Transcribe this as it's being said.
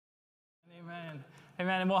Amen.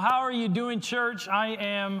 Amen. Well, how are you doing, church? I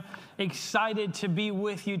am excited to be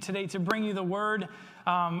with you today to bring you the word.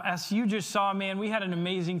 As you just saw, man, we had an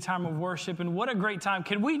amazing time of worship, and what a great time.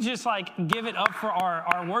 Can we just give it up for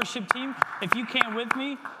our worship team? If you can with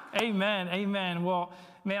me, amen, amen. Well,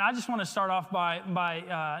 man, I just want to start off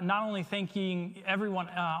by not only thanking everyone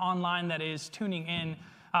online that is tuning in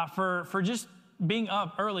for just being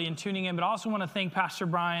up early and tuning in, but I also want to thank Pastor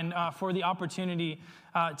Brian for the opportunity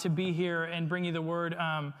to be here and bring you the word.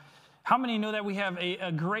 How many know that we have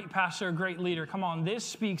a great pastor, a great leader? Come on, this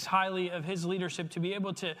speaks highly of his leadership to be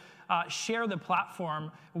able to share the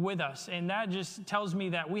platform with us. And that just tells me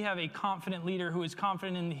that we have a confident leader who is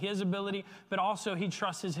confident in his ability, but also he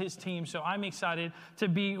trusts his team. So I'm excited to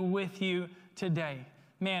be with you today.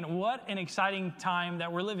 Man, what an exciting time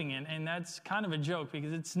that we're living in. And that's kind of a joke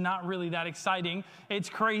because it's not really that exciting.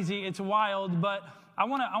 It's crazy, it's wild, but I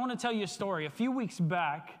want to tell you a story. A few weeks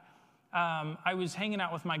back, I was hanging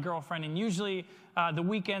out with my girlfriend, and usually the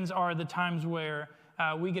weekends are the times where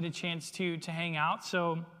we get a chance to hang out.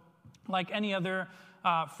 So like any other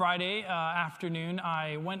Friday afternoon,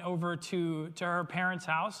 I went over to her parents'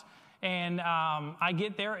 house, and I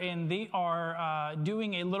get there, and they are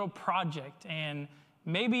doing a little project. And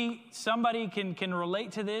maybe somebody can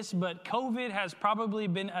relate to this, but COVID has probably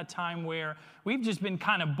been a time where we've just been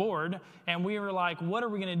kind of bored, and we were like, what are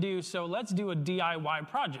we going to do? So let's do a DIY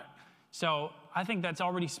project. So I think that's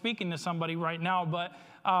already speaking to somebody right now, but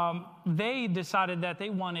they decided that they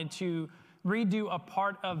wanted to redo a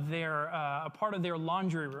part of their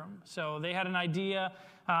laundry room. So they had an idea,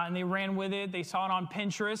 and they ran with it. They saw it on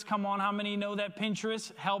Pinterest. Come on, how many know that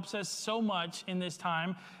Pinterest helps us so much in this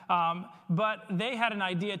time? But they had an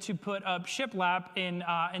idea to put up shiplap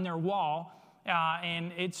in their wall,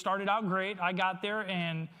 and it started out great. I got there,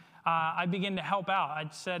 and I began to help out. I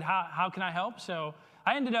said, how can I help? So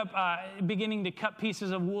I ended up beginning to cut pieces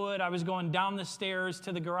of wood. I was going down the stairs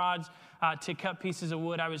to the garage to cut pieces of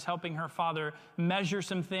wood. I was helping her father measure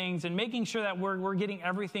some things and making sure that we're getting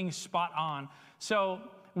everything spot on. So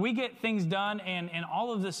we get things done, and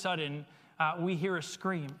all of a sudden, we hear a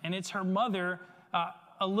scream. And it's her mother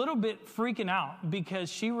a little bit freaking out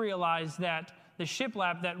because she realized that the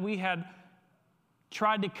shiplap that we had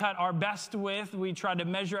tried to cut our best with, we tried to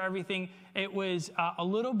measure everything, it was a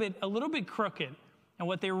little bit crooked. And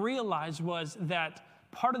what they realized was that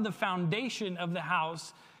part of the foundation of the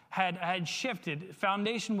house had shifted.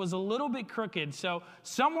 Foundation was a little bit crooked. So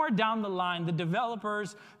somewhere down the line, the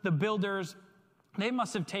developers, the builders, they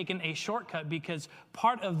must have taken a shortcut because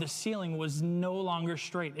part of the ceiling was no longer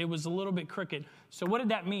straight. It was a little bit crooked. So what did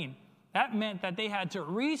that mean? That meant that they had to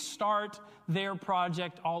restart their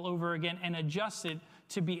project all over again and adjust it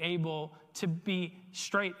to be able to be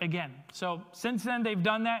straight again. So since then, they've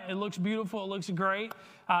done that. It looks beautiful. It looks great.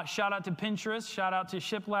 Shout out to Pinterest. Shout out to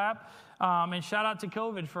shiplap. And shout out to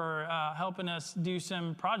COVID for helping us do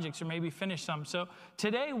some projects or maybe finish some. So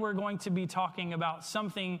today, we're going to be talking about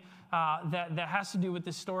something that has to do with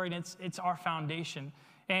this story, and it's our foundation.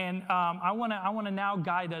 And I want to now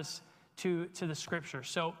guide us to the scripture.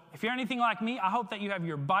 So if you're anything like me, I hope that you have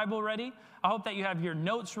your Bible ready. I hope that you have your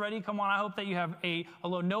notes ready. Come on, I hope that you have a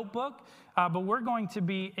little notebook. But we're going to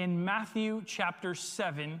be in Matthew chapter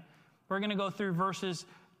 7. We're going to go through verses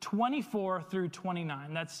 24 through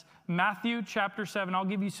 29. That's Matthew chapter 7. I'll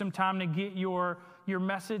give you some time to get your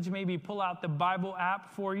message, maybe pull out the Bible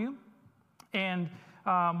app for you. And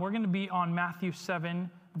we're going to be on Matthew 7,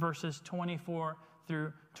 verses 24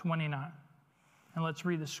 through 29. And let's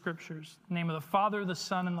read the scriptures. In the name of the Father, the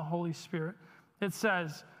Son, and the Holy Spirit. It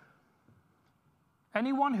says,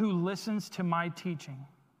 "Anyone who listens to my teaching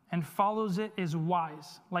and follows it is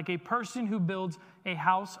wise, like a person who builds a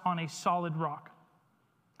house on a solid rock.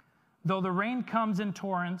 Though the rain comes in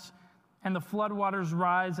torrents and the floodwaters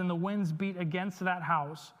rise and the winds beat against that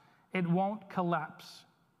house, it won't collapse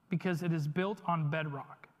because it is built on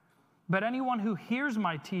bedrock. But anyone who hears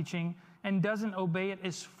my teaching and doesn't obey it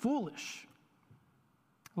is foolish,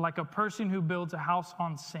 like a person who builds a house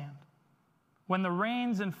on sand. When the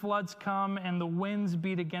rains and floods come and the winds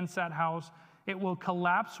beat against that house, it will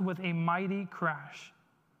collapse with a mighty crash."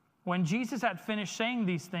 When Jesus had finished saying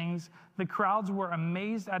these things, the crowds were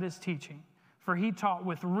amazed at his teaching, for he taught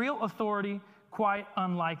with real authority, quite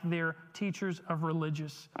unlike their teachers of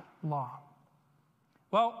religious law.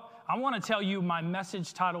 Well, I want to tell you my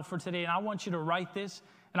message title for today, and I want you to write this.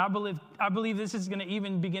 And I believe this is going to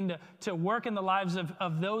even begin to work in the lives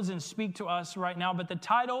of those and speak to us right now. But the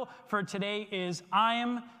title for today is,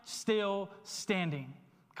 "I'm Still Standing."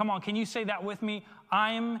 Come on, can you say that with me?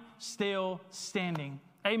 I'm still standing.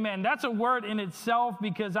 Amen. That's a word in itself,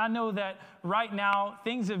 because I know that right now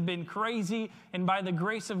things have been crazy, and by the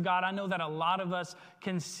grace of God, I know that a lot of us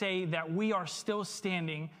can say that we are still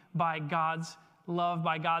standing by God's love,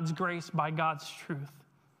 by God's grace, by God's truth.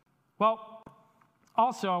 Well,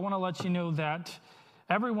 also, I want to let you know that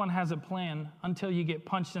everyone has a plan until you get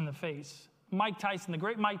punched in the face. Mike Tyson, the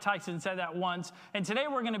great Mike Tyson, said that once. And today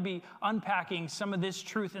we're going to be unpacking some of this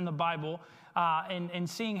truth in the Bible and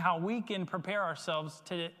seeing how we can prepare ourselves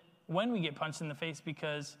to when we get punched in the face,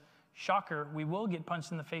 because, shocker, we will get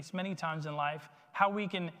punched in the face many times in life, how we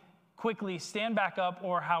can quickly stand back up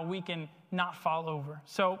or how we can not fall over.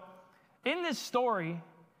 So in this story,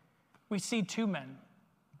 we see two men.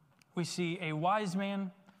 We see a wise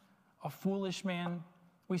man, a foolish man.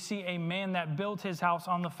 We see a man that built his house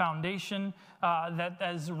on the foundation that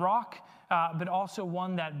as rock, but also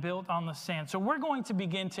one that built on the sand. So we're going to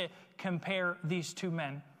begin to compare these two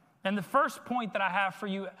men. And the first point that I have for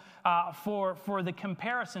you for the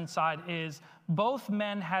comparison side is both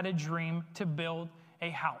men had a dream to build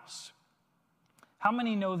a house. How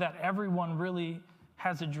many know that everyone really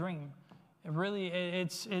has a dream?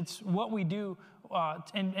 It's what we do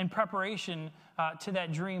in preparation to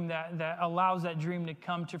that dream that allows that dream to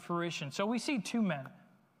come to fruition. So we see two men.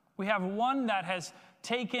 We have one that has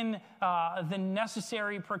taken the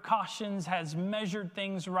necessary precautions, has measured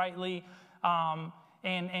things rightly,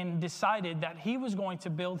 and decided that he was going to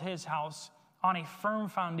build his house on a firm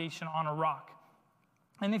foundation, on a rock.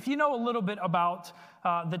 And if you know a little bit about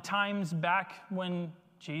the times back when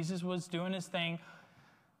Jesus was doing his thing,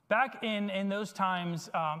 back in those times,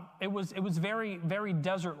 it was very, very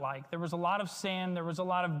desert-like. There was a lot of sand. There was a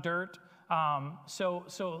lot of dirt.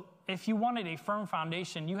 So if you wanted a firm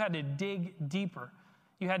foundation, you had to dig deeper.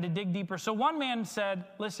 You had to dig deeper. So one man said,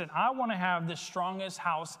 listen, I want to have the strongest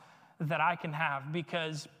house that I can have,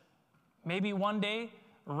 because maybe one day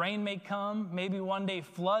rain may come. Maybe one day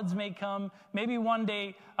floods may come. Maybe one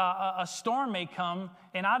day a storm may come,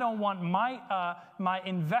 and I don't want my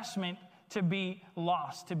investment to be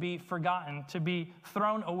lost, to be forgotten, to be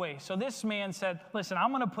thrown away. So this man said, listen,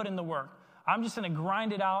 I'm going to put in the work. I'm just going to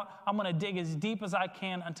grind it out. I'm going to dig as deep as I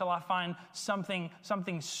can until I find something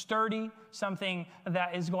sturdy, something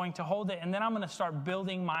that is going to hold it, and then I'm going to start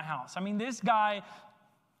building my house. I mean, this guy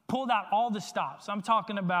pulled out all the stops. I'm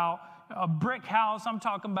talking about a brick house. I'm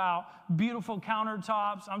talking about beautiful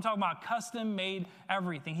countertops. I'm talking about custom-made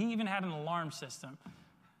everything. He even had an alarm system.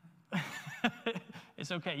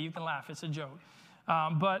 It's okay. You can laugh. It's a joke.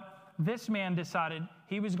 But this man decided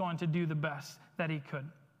he was going to do the best that he could.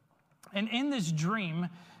 And in this dream,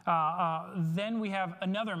 then we have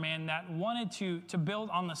another man that wanted to build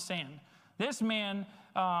on the sand. This man,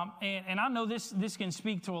 and I know this can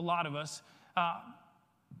speak to a lot of us.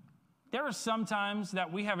 There are some times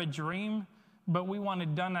that we have a dream, but we want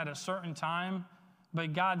it done at a certain time.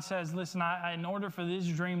 But God says, listen, in order for this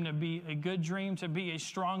dream to be a good dream, to be a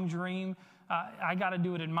strong dream, I got to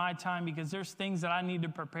do it in my time, because there's things that I need to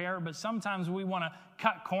prepare. But sometimes we want to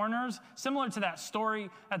cut corners, similar to that story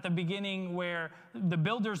at the beginning where the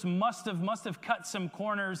builders must have cut some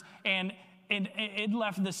corners, and it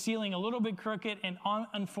left the ceiling a little bit crooked, and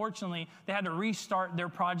unfortunately, they had to restart their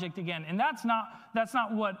project again. And that's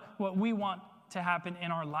not what we want to happen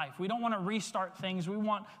in our life. We don't want to restart things. We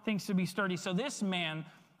want things to be sturdy. So this man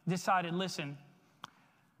decided, listen,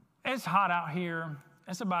 it's hot out here.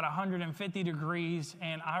 It's about 150 degrees,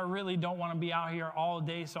 and I really don't want to be out here all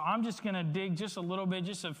day. So I'm just going to dig just a little bit,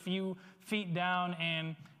 just a few feet down,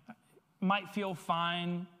 and might feel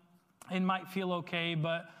fine. It might feel okay,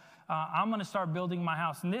 but I'm going to start building my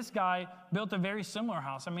house. And this guy built a very similar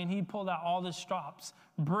house. I mean, he pulled out all the stops,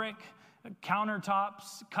 brick,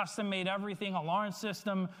 countertops, custom-made everything, alarm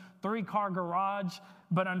system, 3-car garage.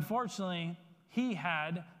 But unfortunately, he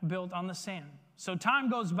had built on the sand. So time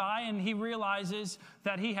goes by, and he realizes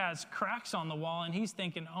that he has cracks on the wall, and he's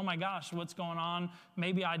thinking, oh my gosh, what's going on?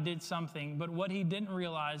 Maybe I did something. But what he didn't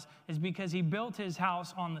realize is because he built his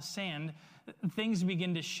house on the sand, things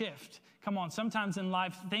begin to shift. Come on, sometimes in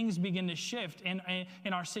life, things begin to shift in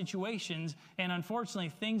our situations, and unfortunately,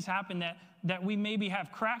 things happen that we maybe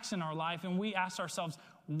have cracks in our life, and we ask ourselves,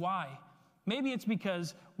 why? Maybe it's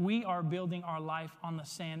because we are building our life on the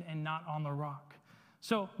sand and not on the rock.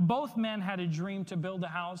 So both men had a dream to build a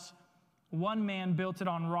house. One man built it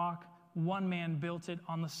on rock. One man built it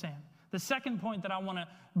on the sand. The second point that I want to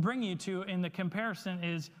bring you to in the comparison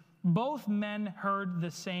is both men heard the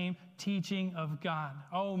same teaching of God.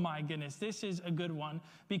 Oh my goodness, this is a good one,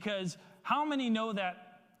 because how many know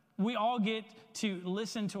that we all get to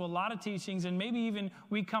listen to a lot of teachings, and maybe even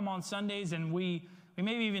we come on Sundays and we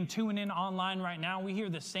maybe even tune in online right now. We hear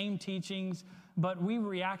the same teachings but we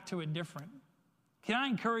react to it different. Can I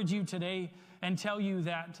encourage you today and tell you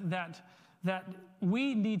that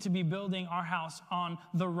we need to be building our house on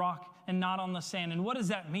the rock and not on the sand? And what does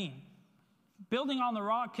that mean? Building on the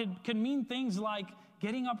rock could mean things like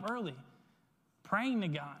getting up early, praying to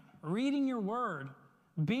God, reading your word,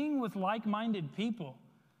 being with like-minded people.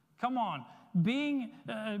 Come on, being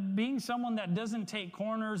someone that doesn't take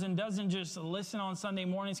corners and doesn't just listen on Sunday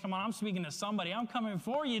mornings. Come on, I'm speaking to somebody. I'm coming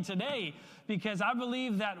for you today because I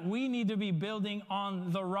believe that we need to be building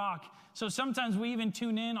on the rock. So sometimes we even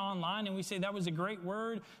tune in online and we say that was a great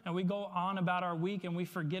word, and we go on about our week and we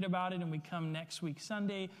forget about it, and we come next week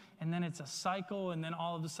Sunday, and then it's a cycle, and then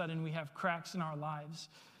all of a sudden we have cracks in our lives.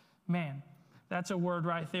 Man, that's a word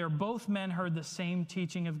right there. Both men heard the same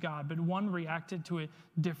teaching of God, but one reacted to it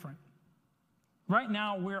different. Right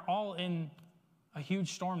now, we're all in a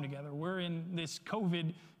huge storm together. We're in this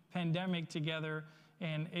COVID pandemic together,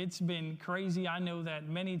 and it's been crazy. I know that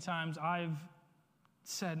many times I've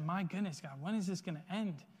said, my goodness, God, when is this going to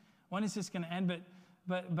end? When is this going to end?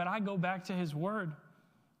 But I go back to his word,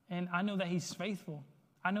 and I know that he's faithful.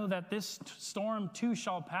 I know that this storm too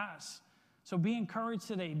shall pass. So be encouraged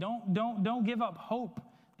today. Don't give up hope.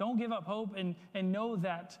 Don't give up hope, and know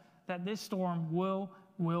that this storm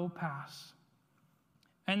will pass.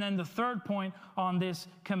 And then the third point on this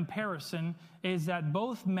comparison is that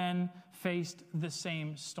both men faced the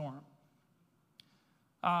same storm.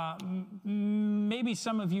 Maybe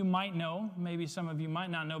some of you might know, maybe some of you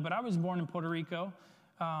might not know, but I was born in Puerto Rico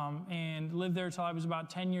and lived there until I was about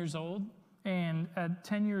 10 years old. And at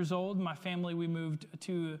 10 years old, my family, we moved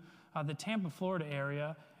to the Tampa, Florida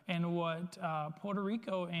area. And what Puerto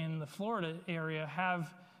Rico and the Florida area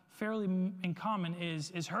have fairly in common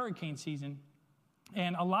is hurricane season.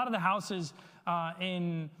 And a lot of the houses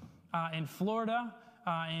in Florida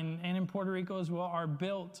and in Puerto Rico as well are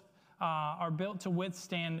built to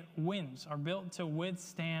withstand winds, are built to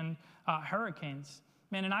withstand hurricanes.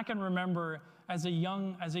 Man, and I can remember as a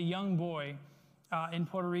young boy in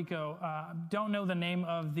Puerto Rico, don't know the name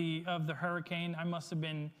of the hurricane. I must have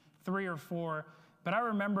been 3 or 4, but I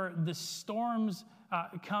remember the storms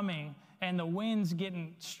coming and the winds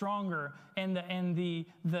getting stronger and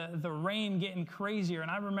the rain getting crazier.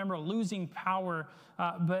 And I remember losing power,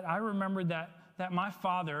 but I remember that my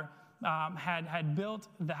father had built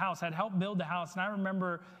the house, had helped build the house, and I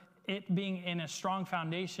remember it being in a strong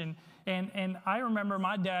foundation. And I remember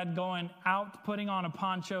my dad going out, putting on a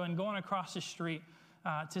poncho, and going across the street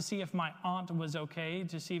to see if my aunt was okay,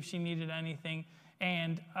 to see if she needed anything.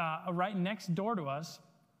 And right next door to us,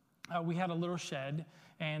 we had a little shed,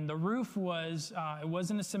 and the roof was, it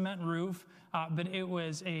wasn't a cement roof, but it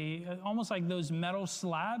was almost like those metal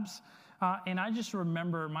slabs. And I just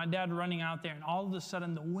remember my dad running out there, and all of a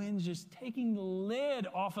sudden the wind's just taking the lid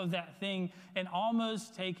off of that thing and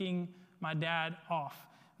almost taking my dad off.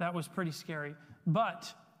 That was pretty scary.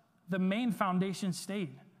 But the main foundation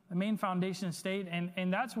stayed. The main foundation stayed,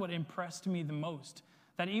 and that's what impressed me the most.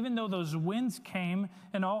 That even though those winds came,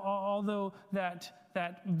 and although that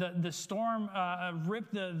the storm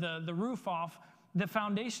ripped the roof off, the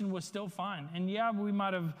foundation was still fine. And yeah, we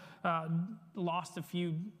might have lost a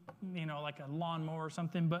few, like a lawnmower or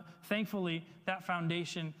something, but thankfully that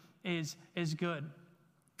foundation is good.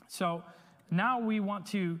 So now we want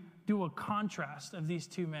to do a contrast of these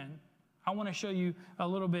two men. I want to show you a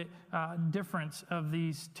little bit difference of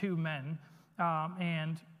these two men.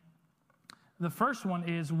 And the first one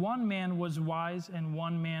is, one man was wise and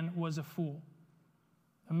one man was a fool.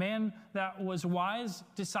 A man that was wise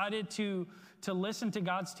decided to listen to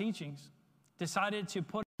God's teachings, decided to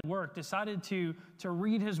put in work, decided to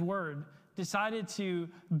read his word, decided to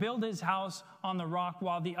build his house on the rock,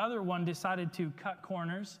 while the other one decided to cut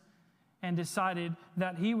corners and decided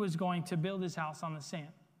that he was going to build his house on the sand.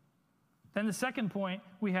 Then the second point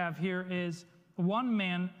we have here is, one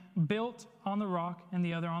man built on the rock and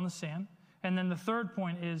the other on the sand. And then the third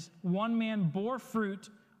point is, one man bore fruit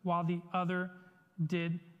while the other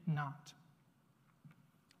did not.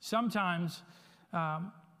 Sometimes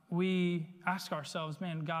we ask ourselves,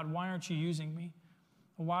 man, God, why aren't you using me?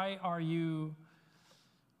 Why are you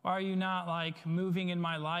not like moving in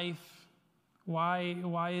my life?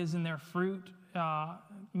 Why isn't there fruit?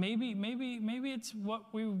 Maybe it's what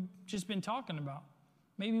we've just been talking about.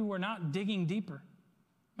 Maybe we're not digging deeper.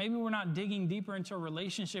 Maybe we're not digging deeper into a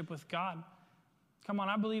relationship with God. Come on,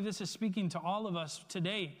 I believe this is speaking to all of us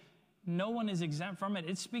today. No one is exempt from it.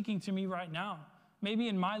 It's speaking to me right now. Maybe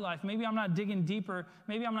in my life, maybe I'm not digging deeper.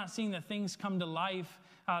 Maybe I'm not seeing the things come to life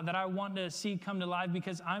that I want to see come to life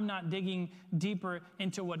because I'm not digging deeper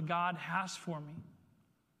into what God has for me.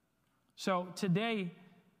 So today,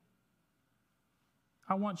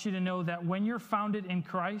 I want you to know that when you're founded in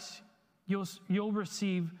Christ, you'll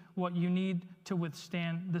receive what you need to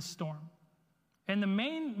withstand the storm. And the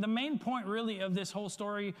main point really of this whole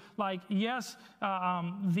story, like, yes,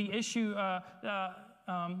 the issue,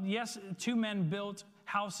 yes, two men built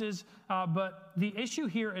houses, but the issue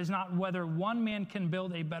here is not whether one man can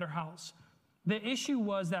build a better house. The issue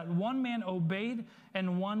was that one man obeyed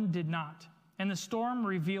and one did not. And the storm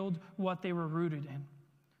revealed what they were rooted in.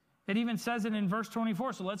 It even says it in verse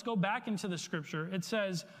 24. So let's go back into the scripture. It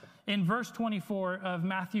says in verse 24 of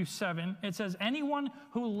Matthew 7, it says, anyone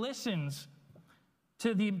who listens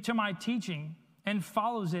to my teaching and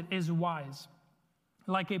follows it is wise,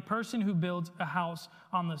 like a person who builds a house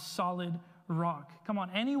on the solid rock. Come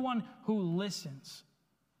on, anyone who listens.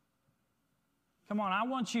 Come on, I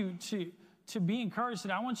want you to be encouraged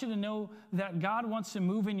today. I want you to know that God wants to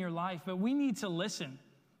move in your life, but we need to listen.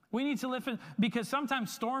 We need to listen because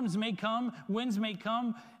sometimes storms may come, winds may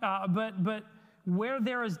come, but where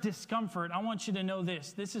there is discomfort, I want you to know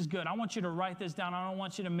this. This is good. I want you to write this down. I don't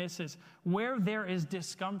want you to miss this. Where there is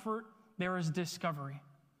discomfort, there is discovery.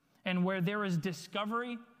 And where there is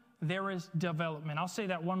discovery, there is development. I'll say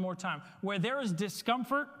that one more time. Where there is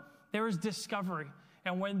discomfort, there is discovery.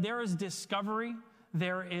 And when there is discovery,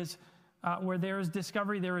 there is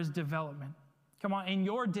development. Come on, in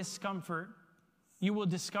your discomfort, you will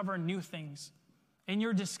discover new things. In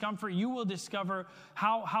your discomfort, you will discover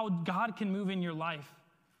how God can move in your life.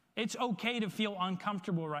 It's okay to feel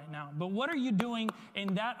uncomfortable right now. But what are you doing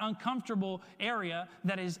in that uncomfortable area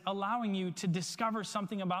that is allowing you to discover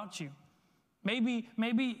something about you?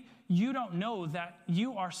 Maybe you don't know that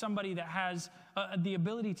you are somebody that has the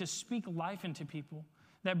ability to speak life into people,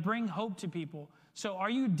 that bring hope to people. So are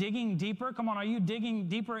you digging deeper? Come on, are you digging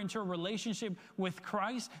deeper into a relationship with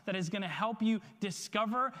Christ that is going to help you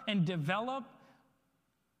discover and develop?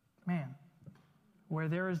 Man, where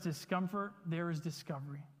there is discomfort, there is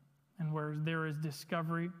discovery. And where there is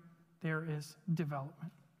discovery, there is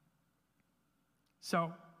development.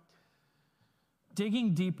 So,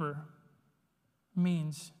 digging deeper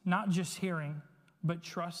means not just hearing, but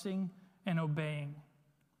trusting and obeying.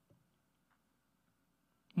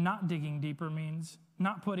 Not digging deeper means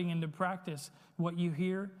not putting into practice what you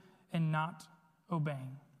hear and not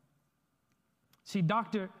obeying. See,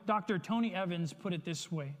 Dr. Tony Evans put it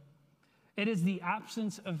this way. It is the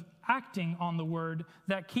absence of acting on the word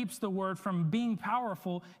that keeps the word from being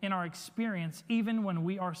powerful in our experience, even when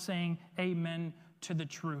we are saying amen to the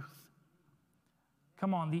truth.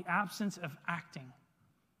 Come on, the absence of acting.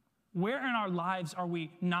 Where in our lives are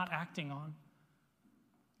we not acting on?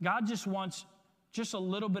 God just wants just a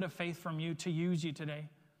little bit of faith from you to use you today.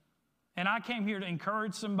 And I came here to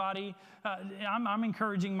encourage somebody. I'm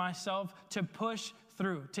encouraging myself to push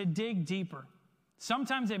through, to dig deeper.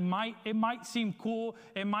 Sometimes it might seem cool.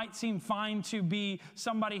 It might seem fine to be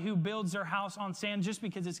somebody who builds their house on sand just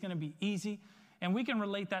because it's going to be easy. And we can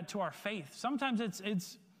relate that to our faith. Sometimes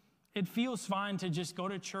it feels fine to just go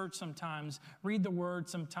to church sometimes, read the word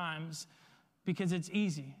sometimes because it's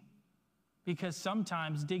easy. Because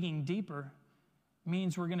sometimes digging deeper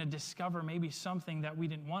means we're going to discover maybe something that we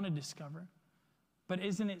didn't want to discover. But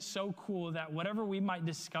isn't it so cool that whatever we might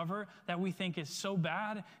discover that we think is so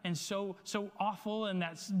bad and so awful and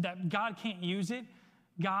that God can't use it,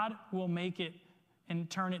 God will make it and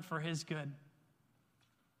turn it for his good.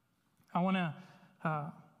 I want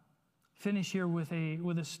to finish here with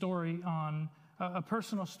a story on a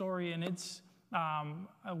personal story, and it's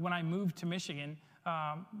when I moved to Michigan.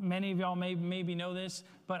 Many of y'all maybe know this,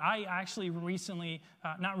 but I actually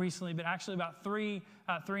not recently, but actually about three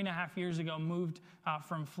and a half years ago, moved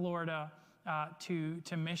from Florida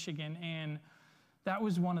to Michigan, and that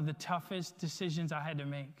was one of the toughest decisions I had to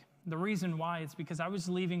make. The reason why is because I was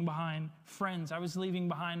leaving behind friends. I was leaving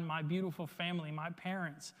behind my beautiful family, my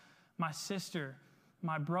parents, my sister,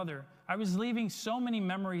 my brother. I was leaving so many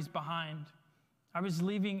memories behind. I was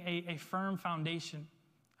leaving a firm foundation.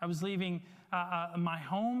 I was leaving my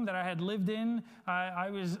home that I had lived in. I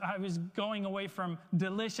was going away from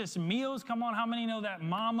delicious meals. Come on, how many know that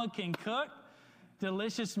mama can cook?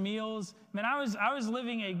 Delicious meals. Man, I was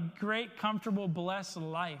living a great, comfortable, blessed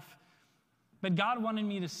life. But God wanted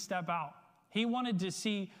me to step out. He wanted to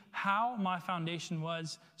see how my foundation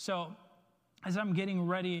was. So as I'm getting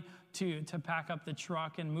ready to pack up the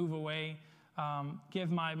truck and move away,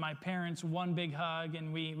 give my parents one big hug,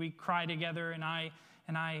 and we cry together, and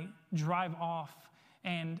I drive off,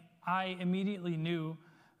 and I immediately knew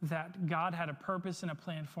that God had a purpose and a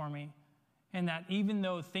plan for me, and that even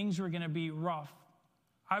though things were going to be rough,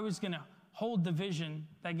 I was going to hold the vision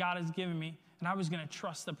that God has given me, and I was going to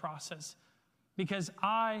trust the process, because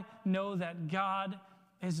I know that God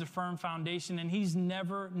is a firm foundation, and he's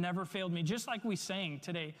never failed me. Just like we sang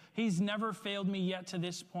today, he's never failed me yet to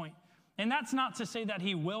this point. And that's not to say that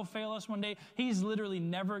he will fail us one day. He's literally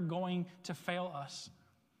never going to fail us.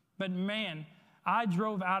 But man, I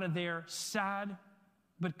drove out of there sad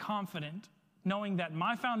but confident, knowing that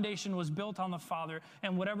my foundation was built on the Father,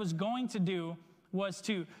 and what I was going to do was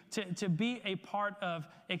to be a part of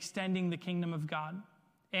extending the kingdom of God.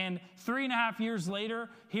 And 3.5 years later,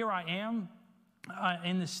 here I am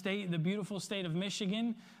in the beautiful state of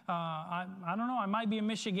Michigan. I don't know, I might be a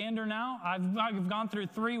Michigander now. I've gone through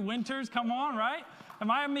 3 winters. Come on, right?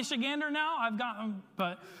 Am I a Michigander now?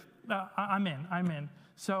 I'm in.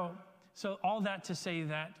 So all that to say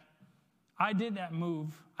that I did that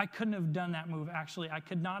move. I couldn't have done that move, actually. I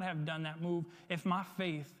could not have done that move if my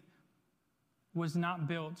faith was not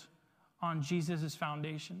built on Jesus'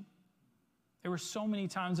 foundation. There were so many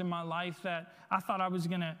times in my life that I thought I was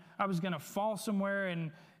gonna fall somewhere,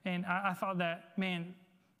 and I thought that, man,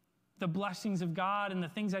 the blessings of God and the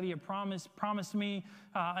things that he had promised me,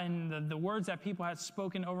 and the words that people had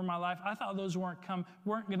spoken over my life, I thought those weren't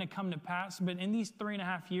going to come to pass. But in these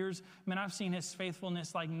 3.5 years, man, I've seen his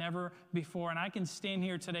faithfulness like never before. And I can stand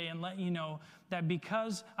here today and let you know that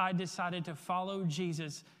because I decided to follow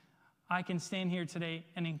Jesus, I can stand here today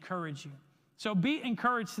and encourage you. So be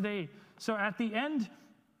encouraged today. So at the end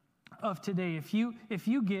of today, if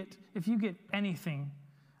you get anything,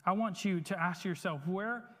 I want you to ask yourself,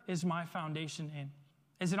 where is my foundation in?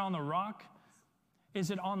 Is it on the rock?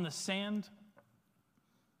 Is it on the sand?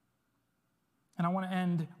 And I want to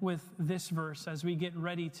end with this verse as we get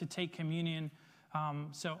ready to take communion.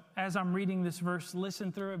 So as I'm reading this verse,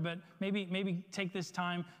 listen through it, but maybe take this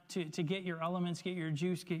time to get your elements, get your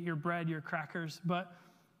juice, get your bread, your crackers. But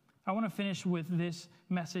I want to finish with this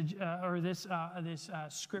message, this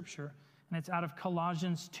scripture, and it's out of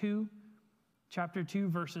Colossians 2, chapter 2,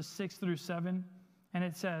 verses 6 through 7. And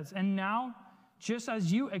it says, "And now, just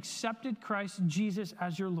as you accepted Christ Jesus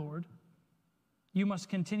as your Lord, you must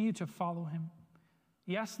continue to follow him.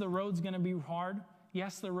 Yes, the road's going to be hard.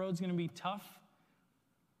 Yes, the road's going to be tough.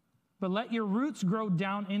 But let your roots grow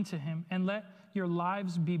down into him, and let your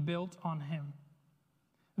lives be built on him.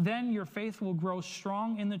 Then your faith will grow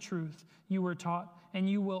strong in the truth you were taught, and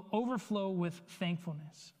you will overflow with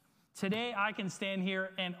thankfulness." Today, I can stand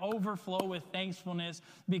here and overflow with thankfulness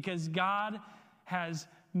because God has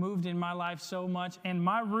moved in my life so much, and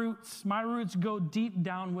my roots go deep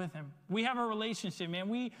down with him. We have a relationship, man.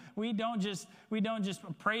 We don't just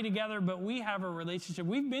pray together, but we have a relationship.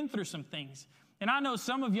 We've been through some things, and I know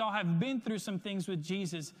some of y'all have been through some things with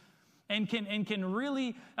Jesus, and can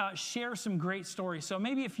really share some great stories. So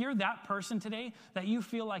maybe if you're that person today that you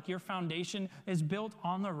feel like your foundation is built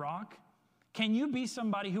on the rock, can you be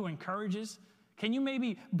somebody who encourages? Can you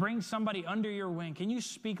maybe bring somebody under your wing? Can you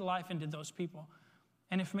speak life into those people?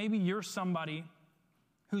 And if maybe you're somebody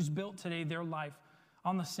who's built today their life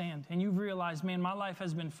on the sand, and you've realized, man, my life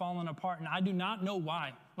has been falling apart, and I do not know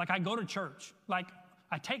why. Like, I go to church. Like,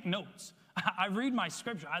 I take notes. I read my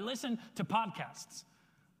scripture. I listen to podcasts.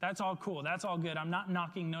 That's all cool. That's all good. I'm not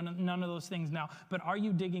knocking none of those things now. But are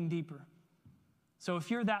you digging deeper? So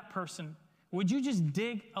if you're that person, would you just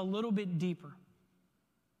dig a little bit deeper?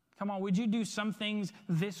 Come on, would you do some things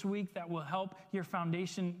this week that will help your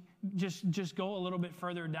foundation just go a little bit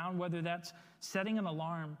further down, whether that's setting an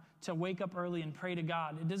alarm to wake up early and pray to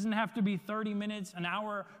God. It doesn't have to be 30 minutes, an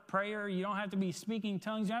hour prayer. You don't have to be speaking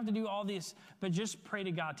tongues. You don't have to do all this, but just pray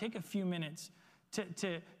to God. Take a few minutes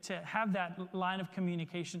to have that line of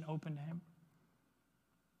communication open to him.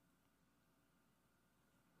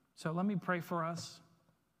 So let me pray for us.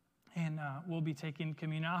 And we'll be taking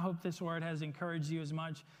communion. I hope this word has encouraged you as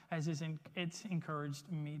much as it's encouraged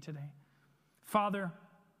me today. Father,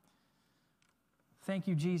 thank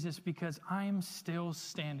you, Jesus, because I'm still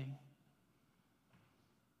standing.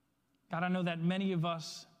 God, I know that many of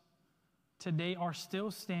us today are still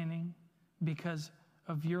standing because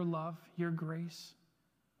of your love, your grace,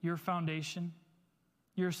 your foundation,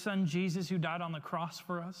 your son Jesus who died on the cross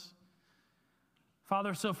for us.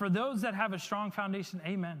 Father, so for those that have a strong foundation,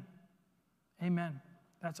 amen. Amen.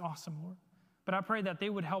 That's awesome, Lord. But I pray that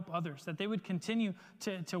they would help others, that they would continue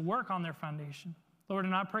to work on their foundation. Lord,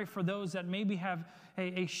 and I pray for those that maybe have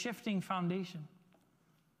a shifting foundation.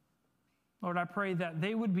 Lord, I pray that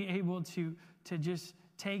they would be able to just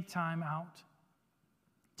take time out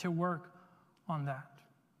to work on that.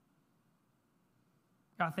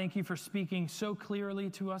 God, thank you for speaking so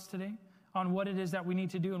clearly to us today on what it is that we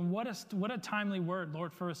need to do. And what a timely word,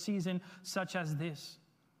 Lord, for a season such as this.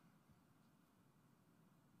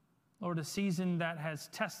 Lord, a season that has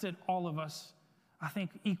tested all of us, I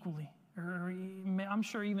think, equally. or I'm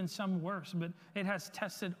sure even some worse, but it has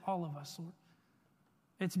tested all of us, Lord.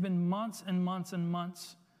 It's been months and months and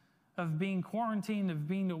months of being quarantined, of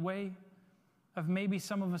being away, of maybe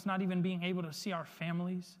some of us not even being able to see our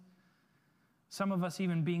families, some of us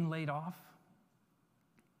even being laid off.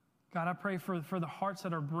 God, I pray for the hearts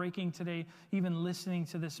that are breaking today, even listening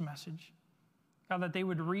to this message. God, that they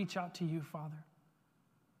would reach out to you, Father.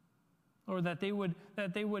 Lord, that they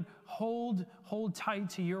would hold tight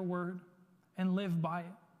to your word and live by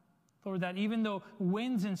it. Lord, that even though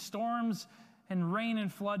winds and storms and rain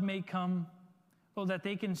and flood may come, Lord, that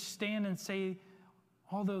they can stand and say,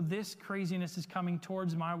 although this craziness is coming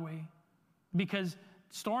towards my way, because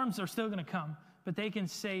storms are still going to come, but they can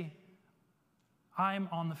say, I'm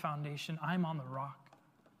on the foundation. I'm on the rock.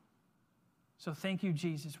 So thank you,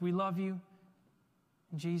 Jesus. We love you.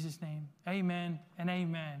 In Jesus' name, amen and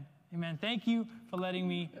amen. Amen. Thank you for letting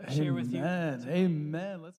me share with you. Amen.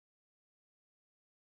 Amen.